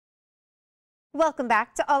Welcome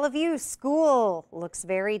back to all of you. School looks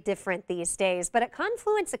very different these days, but at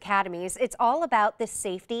Confluence Academies, it's all about the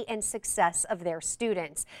safety and success of their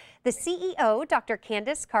students. The CEO, Dr.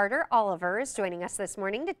 Candace Carter Oliver, is joining us this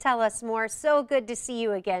morning to tell us more. So good to see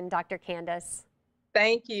you again, Dr. Candace.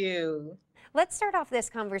 Thank you. Let's start off this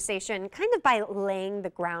conversation kind of by laying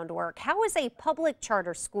the groundwork. How is a public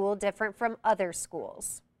charter school different from other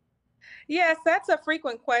schools? Yes, that's a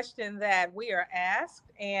frequent question that we are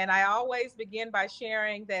asked. And I always begin by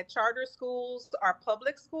sharing that charter schools are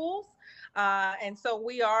public schools. And so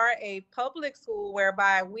we are a public school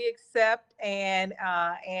whereby we accept and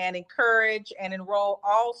encourage and enroll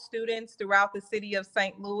all students throughout the city of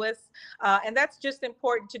St. Louis. And that's just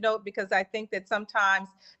important to note because I think that sometimes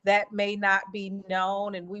that may not be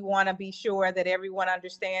known. And we want to be sure that everyone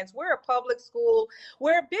understands we're a public school.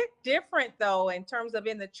 We're a bit different, though, in terms of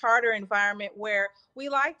in the charter environment where we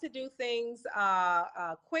like to do things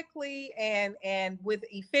quickly and with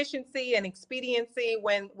efficiency and expediency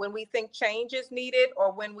when we think change is needed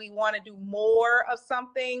or when we want to do more of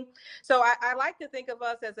something. So I like to think of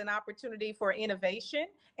us as an opportunity for innovation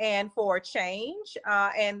and for change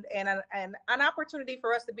and an opportunity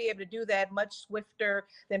for us to be able to do that much swifter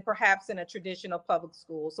than perhaps in a traditional public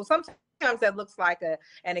school. So sometimes that looks like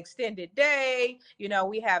an extended day. You know,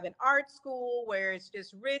 we have an art school where it's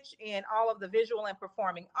just rich in all of the visual and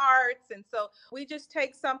performing arts. And so we just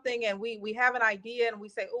take something and we have an idea and we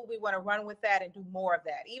say, oh, we want to run with that and do more of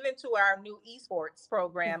that. Even to our new esports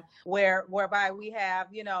program whereby we have,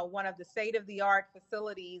 you know, one of the state-of-the-art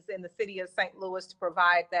facilities in the city of St. Louis to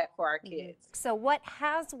provide that for our kids. So what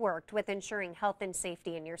has worked with ensuring health and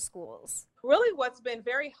safety in your schools? Really, what's been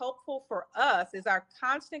very helpful for us is our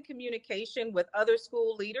constant communication with other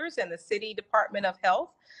school leaders and the city Department of Health.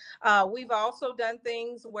 We've also done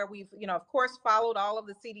things where we've, of course, followed all of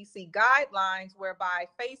the CDC guidelines, whereby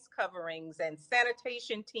face coverings and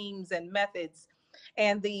sanitation teams and methods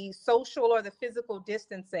and the social or the physical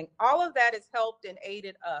distancing, all of that has helped and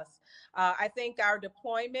aided us. I think our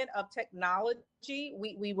deployment of technology,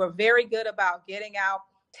 we were very good about getting out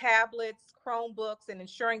tablets, Chromebooks, and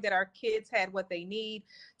ensuring that our kids had what they need,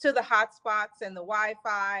 to the hotspots and the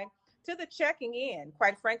Wi-Fi, to the checking in,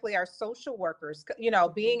 quite frankly, our social workers,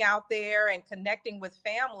 being out there and connecting with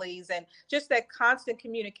families and just that constant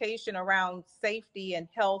communication around safety and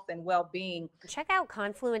health and well-being. Check out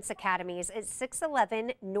Confluence Academies at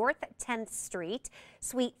 611 North 10th Street,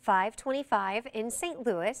 Suite 525 in St.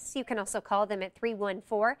 Louis. You can also call them at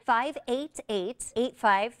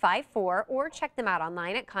 314-588-8554 or check them out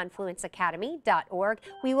online at confluenceacademy.org.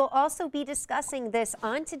 We will also be discussing this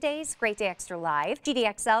on today's Great Day Extra Live.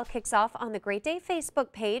 GDXL kicks off on the Great Day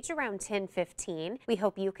Facebook page around 10:15. We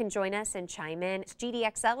hope you can join us and chime in.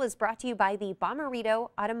 GDXL is brought to you by the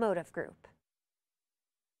Bommarito Automotive Group.